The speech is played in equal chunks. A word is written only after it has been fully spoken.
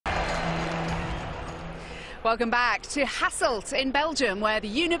Welcome back to Hasselt in Belgium, where the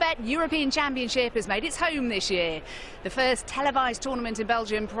Unibet European Championship has made its home this year. The first televised tournament in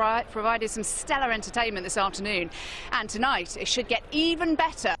Belgium provided some stellar entertainment this afternoon. And tonight, it should get even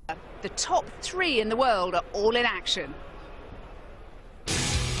better. The top three in the world are all in action.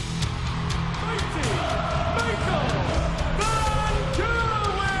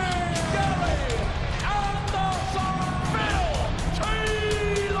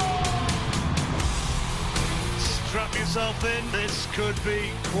 Strap yourself in, this could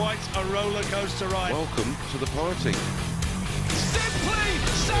be quite a roller coaster ride. Welcome to the party. Simply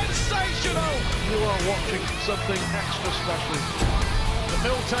sensational! You are watching something extra special. The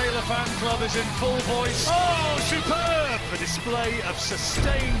Phil Taylor fan club is in full voice. Oh, superb! A display of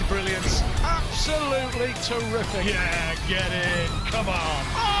sustained brilliance. Absolutely terrific. Yeah, get in. Come on.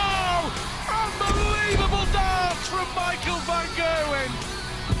 Oh, unbelievable darts from Michael van Gerwen.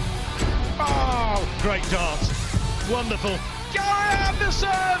 Oh, great darts. Wonderful. Gary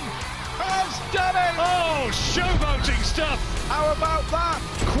Anderson has done it! Oh, showboating stuff! How about that?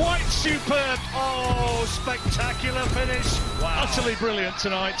 Quite superb. Oh, spectacular finish. Wow. Utterly brilliant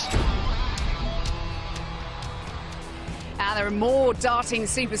tonight. And there are more darting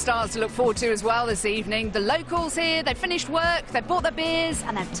superstars to look forward to as well this evening. The locals here, they've finished work, they've bought their beers,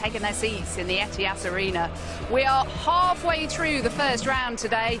 and they've taken their seats in the Ethias Arena. We are halfway through the first round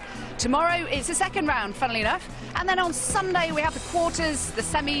today. Tomorrow it's the second round, funnily enough. And then on Sunday we have the quarters, the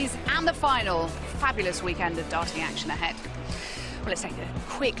semis, and the final. Fabulous weekend of darting action ahead. Well, let's take a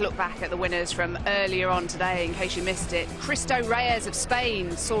quick look back at the winners from earlier on today, in case you missed it. Cristo Reyes of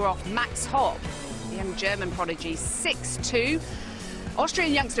Spain saw off Max Hopp, the young German prodigy, 6-2.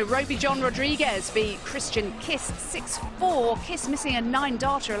 Austrian youngster Roby John Rodriguez beat Christian Kiss 6-4, Kiss missing a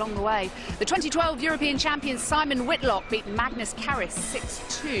 9-darter along the way. The 2012 European champion Simon Whitlock beat Magnus Carris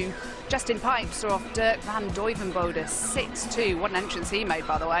 6-2. Justin Pipes saw off Dirk van Duivenbode 6-2. What an entrance he made,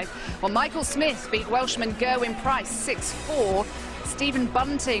 by the way. Well, Michael Smith beat Welshman Gerwyn Price 6-4. Stephen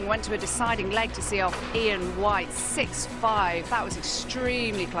Bunting went to a deciding leg to see off Ian White 6-5. That was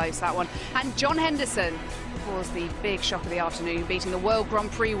extremely close, that one. And John Henderson was the big shock of the afternoon, beating the World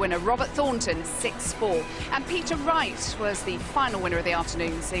Grand Prix winner Robert Thornton 6-4. And Peter Wright was the final winner of the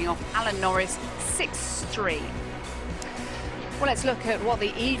afternoon, seeing off Alan Norris 6-3. Well, let's look at what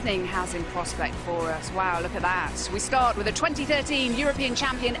the evening has in prospect for us. Wow, look at that. We start with the 2013 European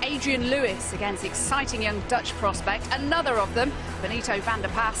champion Adrian Lewis against the exciting young Dutch prospect, another of them, Benito van der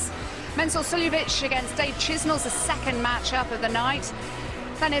Pas. Mensur Suljovic against Dave Chisnell's the second matchup of the night.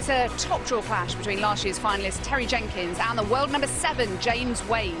 Then it's a top draw clash between last year's finalist Terry Jenkins and the world number 7, James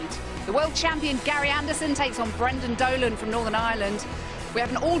Wade. The world champion Gary Anderson takes on Brendan Dolan from Northern Ireland. We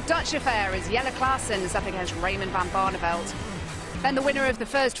have an all-Dutch affair as Jelle Klaassen is up against Raymond van Barneveld. Then the winner of the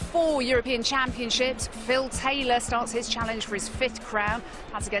first 4 European Championships, Phil Taylor, starts his challenge for his 5th crown.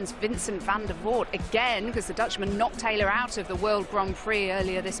 That's against Vincent van der Voort again, because the Dutchman knocked Taylor out of the World Grand Prix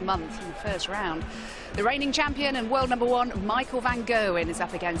earlier this month in the first round. The reigning champion and world number 1, Michael van Gerwen, is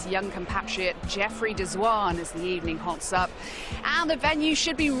up against young compatriot Jeffrey de Zwaan as the evening hots up. And the venue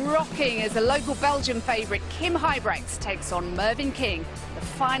should be rocking as the local Belgian favourite Kim Huybrechts takes on Mervyn King, the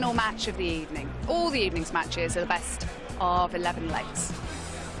final match of the evening. All the evening's matches are the best of 11 legs.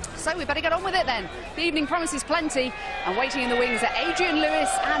 So we better get on with it then. The evening promises plenty, and waiting in the wings are Adrian Lewis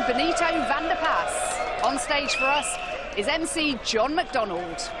and Benito van der Pas. On stage for us is MC John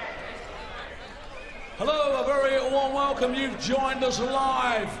McDonald. Hello, a very warm welcome. You've joined us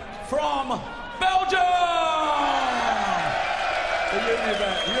live from Belgium! The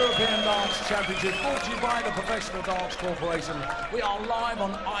Unibet European Dance Championship, brought to you by the Professional Dance Corporation. We are live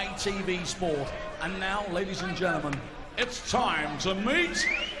on ITV Sport. And now, ladies and gentlemen, it's time to meet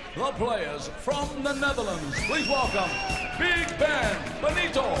the players from the Netherlands. Please welcome Big Ben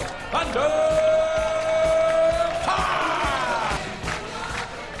Benito van der Pas!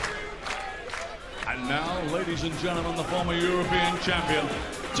 And now, ladies and gentlemen, the former European champion,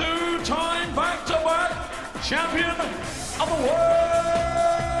 2-time back-to-back champion of the world,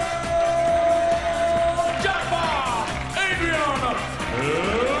 jackpot, Adrian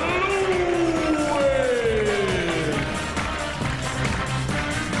Lewis!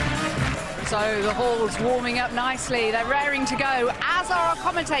 So the hall's warming up nicely. They're raring to go, as are our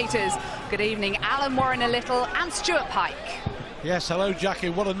commentators. Good evening, Alan Warren-Little and Stuart Pike. Yes, hello, Jackie.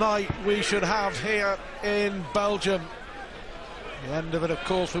 What a night we should have here in Belgium. The end of it, of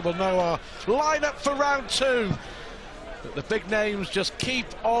course, we will know our lineup for round 2. But the big names just keep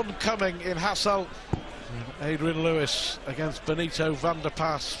on coming in Hasselt. Adrian Lewis against Benito van der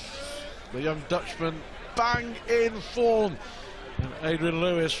Pas. The young Dutchman, bang in form. And Adrian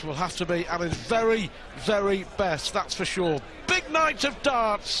Lewis will have to be at his very, very best, that's for sure. Big night of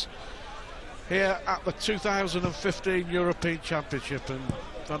darts here at the 2015 European Championship, and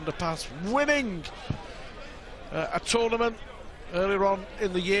Van der Pas winning a tournament earlier on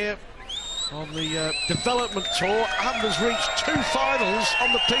in the year on the development tour, and has reached 2 finals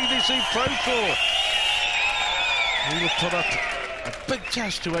on the PDC Pro Tour. He will put up a big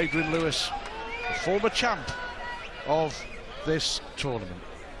test to Adrian Lewis, the former champ of this tournament.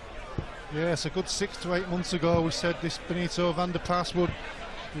 Yes, a good 6 to 8 months ago we said this Benito Van der Pas would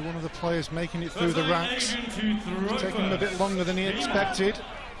be one of the players making it through the ranks. It's taken him a bit longer than he expected,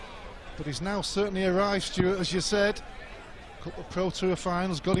 but he's now certainly arrived, Stuart, as you said. A couple of Pro Tour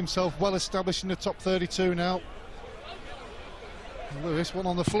finals, got himself well established in the top 32 now. And Lewis, one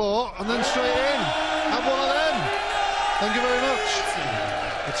on the floor, and then straight in. Have one of them. Thank you very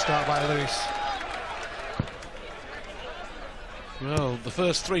much. Good start by Lewis. Well, the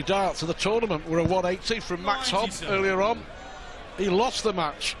first 3 darts of the tournament were a 180 from Max Hopp earlier on. He lost the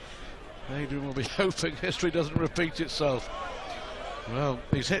match. Adrian will be hoping history doesn't repeat itself. Well,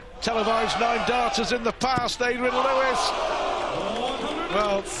 he's hit televised 9 darters in the past, Adrian Lewis.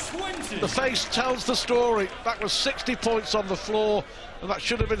 Well, the face tells the story. That was 60 points on the floor, and that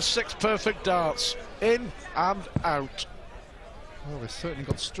should have been 6 perfect darts. In and out. Well, he's certainly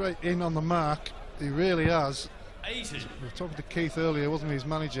got straight in on the mark. He really has. 80. We were talking to Keith earlier, wasn't he, his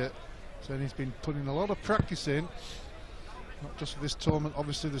manager, saying he's been putting a lot of practice in, not just for this tournament.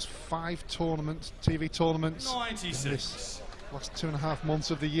 Obviously there's 5 tournaments, TV tournaments 96. in this last 2.5 months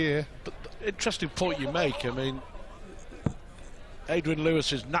of the year. But interesting point you make. I mean, Adrian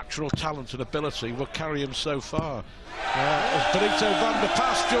Lewis's natural talent and ability will carry him so far. As Benito Van der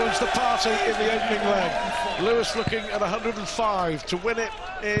Pas joins the party in the opening leg. Lewis looking at 105 to win it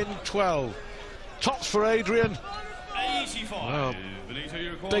in 12. Tops for Adrian. 85. Well,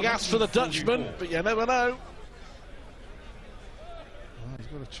 big ask for the Dutchman, but you never know. Well, he's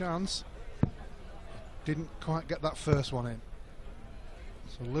got a chance. Didn't quite get that first one in.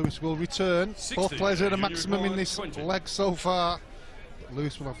 So Lewis will return. 60. Both players are at a maximum in this leg so far. But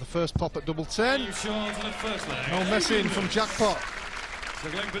Lewis will have the first pop at double 10. No messing from Jackpot.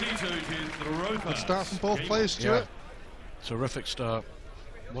 Good start from both players, Stuart. Yeah. Terrific start.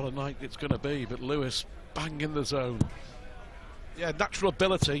 What a night it's going to be, but Lewis bang in the zone. Yeah, natural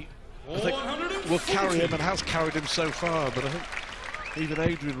ability, I think, will carry him and has carried him so far, but I think even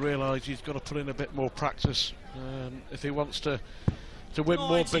Adrian realised he's got to put in a bit more practice if he wants to win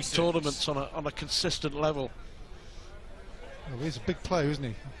more big tournaments on a consistent level. Well, he's a big player, isn't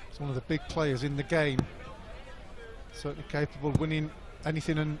he? He's one of the big players in the game. Certainly capable of winning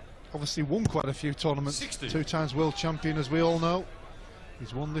anything, and obviously won quite a few tournaments. 60. 2 times world champion, as we all know.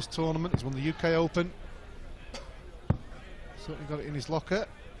 He's won this tournament, he's won the UK Open. Certainly got it in his locker.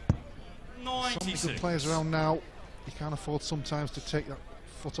 96. So many good players around now, you can't afford sometimes to take that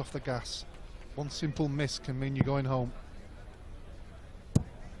foot off the gas. One simple miss can mean you're going home.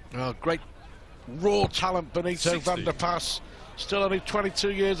 Oh, great raw talent, Benito 60. Van der Pas. Still only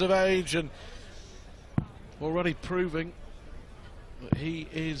 22 years of age and already proving that he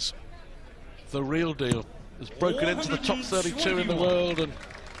is the real deal. Has broken into the top 32 in the world, and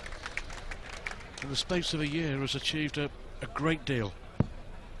in the space of a year has achieved a great deal.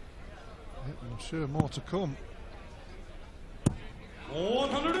 Yeah, I'm sure more to come.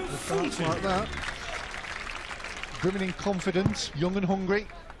 140. Like that. Brimming in confidence, young and hungry.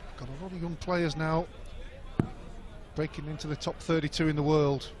 Got a lot of young players now breaking into the top 32 in the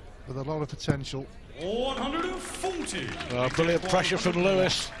world with a lot of potential. 140. Brilliant pressure from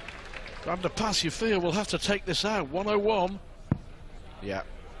Lewis. Van der Pas, you feel, will have to take this out. 101. Yeah.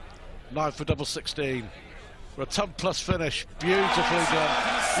 9 for double 16. For a ton plus finish. Beautifully done.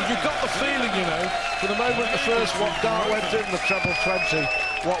 You got the feeling, you know, from the moment the first dart went in the treble 20,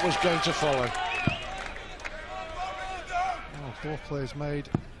 what was going to follow. Oh, both players made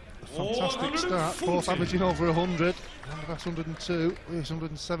a fantastic start, both averaging over 100. Van der Pas 102, Lewis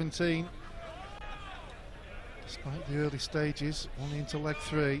 117. Despite the early stages, only into leg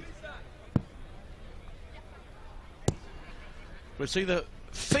 3. It's either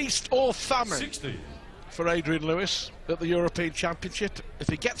feast or famine 60. for Adrian Lewis at the European Championship. If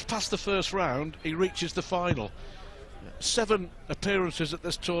he gets past the first round, he reaches the final. 7 appearances at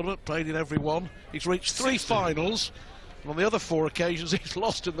this tournament, played in every one. He's reached 3 finals, and on the other 4 occasions he's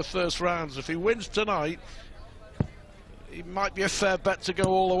lost in the first rounds. If he wins tonight, it might be a fair bet to go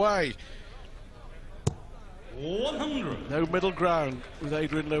all the way. 100. No middle ground with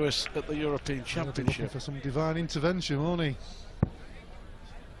Adrian Lewis at the European Looking Championship. for some divine intervention, won't he?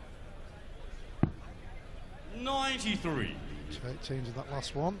 93. 18s in that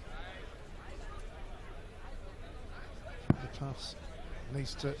last one. The pass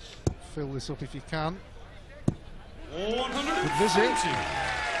needs to fill this up if you can. Good visit.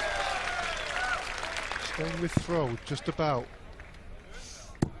 Staying with throw, just about.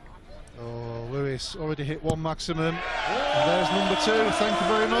 Oh, Lewis already hit one maximum. And there's number 2, thank you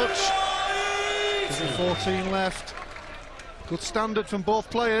very much. There's 14 left. Good standard from both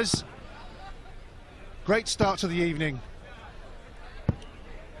players. Great start to the evening.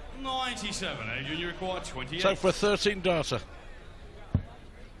 97, Adrian, you require 28. So for a 13 darter.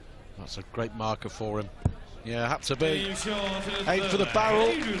 That's a great marker for him. Yeah, had to be. Aim for the barrel,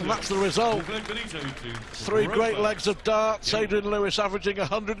 and that's the result. 3 great legs of darts. Adrian Lewis averaging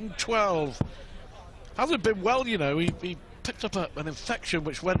 112. Hasn't been well, you know. He picked up an infection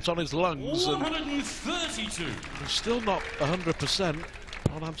which went on his lungs. 132. And he's still not 100%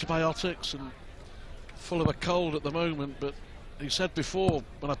 on antibiotics and full of a cold at the moment, but he said before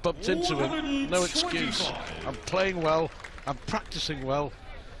when I bumped into him, no excuse. I'm playing well, I'm practicing well.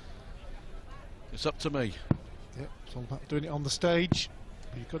 It's up to me. Yep, it's all about doing it on the stage.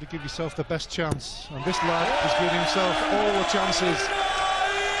 You've got to give yourself the best chance, and this lad is giving himself all the chances.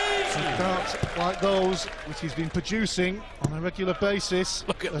 Darts like those, which he's been producing on a regular basis.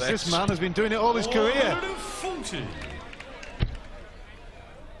 Look at this man has been doing it all his career. 140.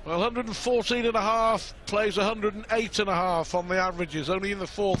 Well, 114.5, plays 108.5 on the averages, only in the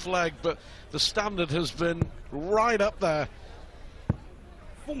 4th leg, but the standard has been right up there.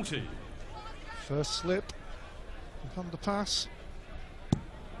 40. First slip, Van der Pas.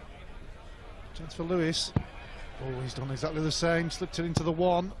 Chance for Lewis. Oh, he's done exactly the same, slipped it into the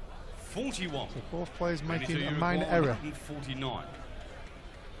 1. 41. So both players making a minor error. 149.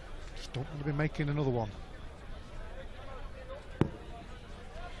 Just don't want to be making another one.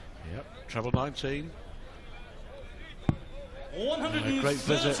 Yep, treble 19. 133. Great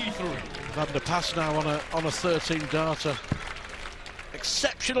visit. Van der Pas now on a 13 darter.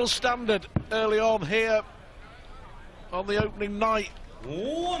 Exceptional standard early on here on the opening night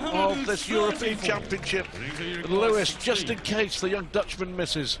of this European Championship. And Lewis, just in case the young Dutchman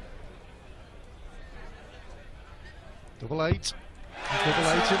misses. Double 8. Double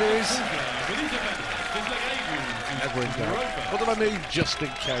 8 it is. Never in doubt. What do I mean, just in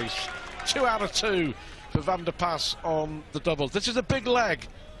case? 2 out of 2 for Van der Pas on the doubles. This is a big leg.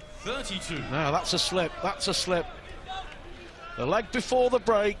 32. No, that's a slip. That's a slip. The leg before the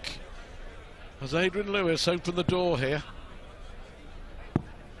break as Adrian Lewis opened the door here.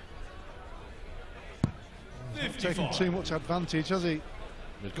 He's not taking too much advantage, has he?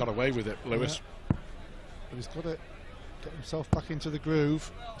 He's got away with it, Lewis. Yeah. But he's got to get himself back into the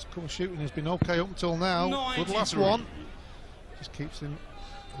groove. His cover shooting has been okay up until now. 93. Good last one. Just keeps him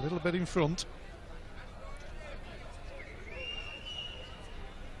a little bit in front.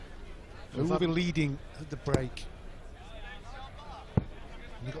 Who will be leading at the break?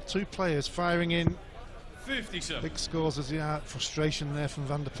 And you've got 2 players firing in 57. big scores as frustration there from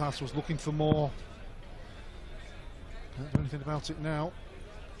Van der Pas, was looking for more. Can't do anything about it now.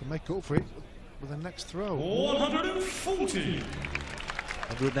 To make up for it with the next throw. 140.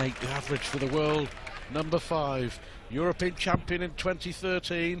 108 the average for the world. Number 5, European champion in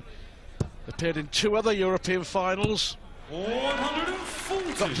 2013. Appeared in 2 other European finals.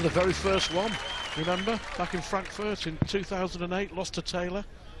 140. Got to the very first one, remember? Back in Frankfurt in 2008, lost to Taylor.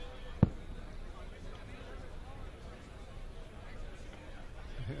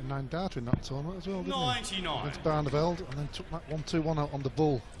 He hit a 9 darter in that tournament as well, didn't 99. he? Against Barneveld, and then took that 1-2-1 out on the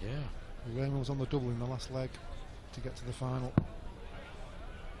bull. Yeah. Raymond was on the double in the last leg to get to the final.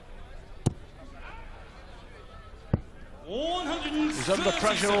 He's under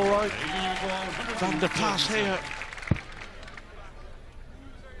pressure, all right. Van der Pas here.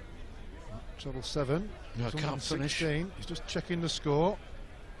 Treble 7. No, He's can't on finish. 16. He's just checking the score.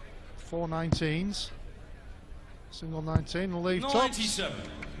 4 19s. Single 19 will leave tops. 97.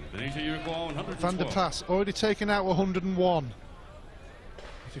 Benito, you require 112. Van der Pas already taken out 101.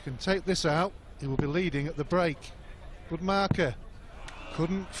 If you can take this out, he will be leading at the break. Good marker.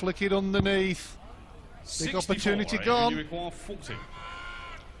 Couldn't flick it underneath. Big opportunity gone. You require 40.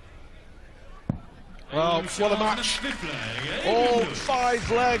 Well, what a match. All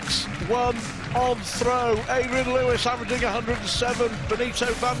 5 legs, 1 on throw. Adrian Lewis averaging 107. Benito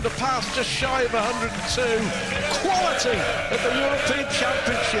Van der Pas just shy of 102. Quality at the European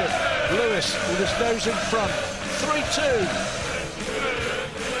Championship. Lewis with his nose in front. 3-2.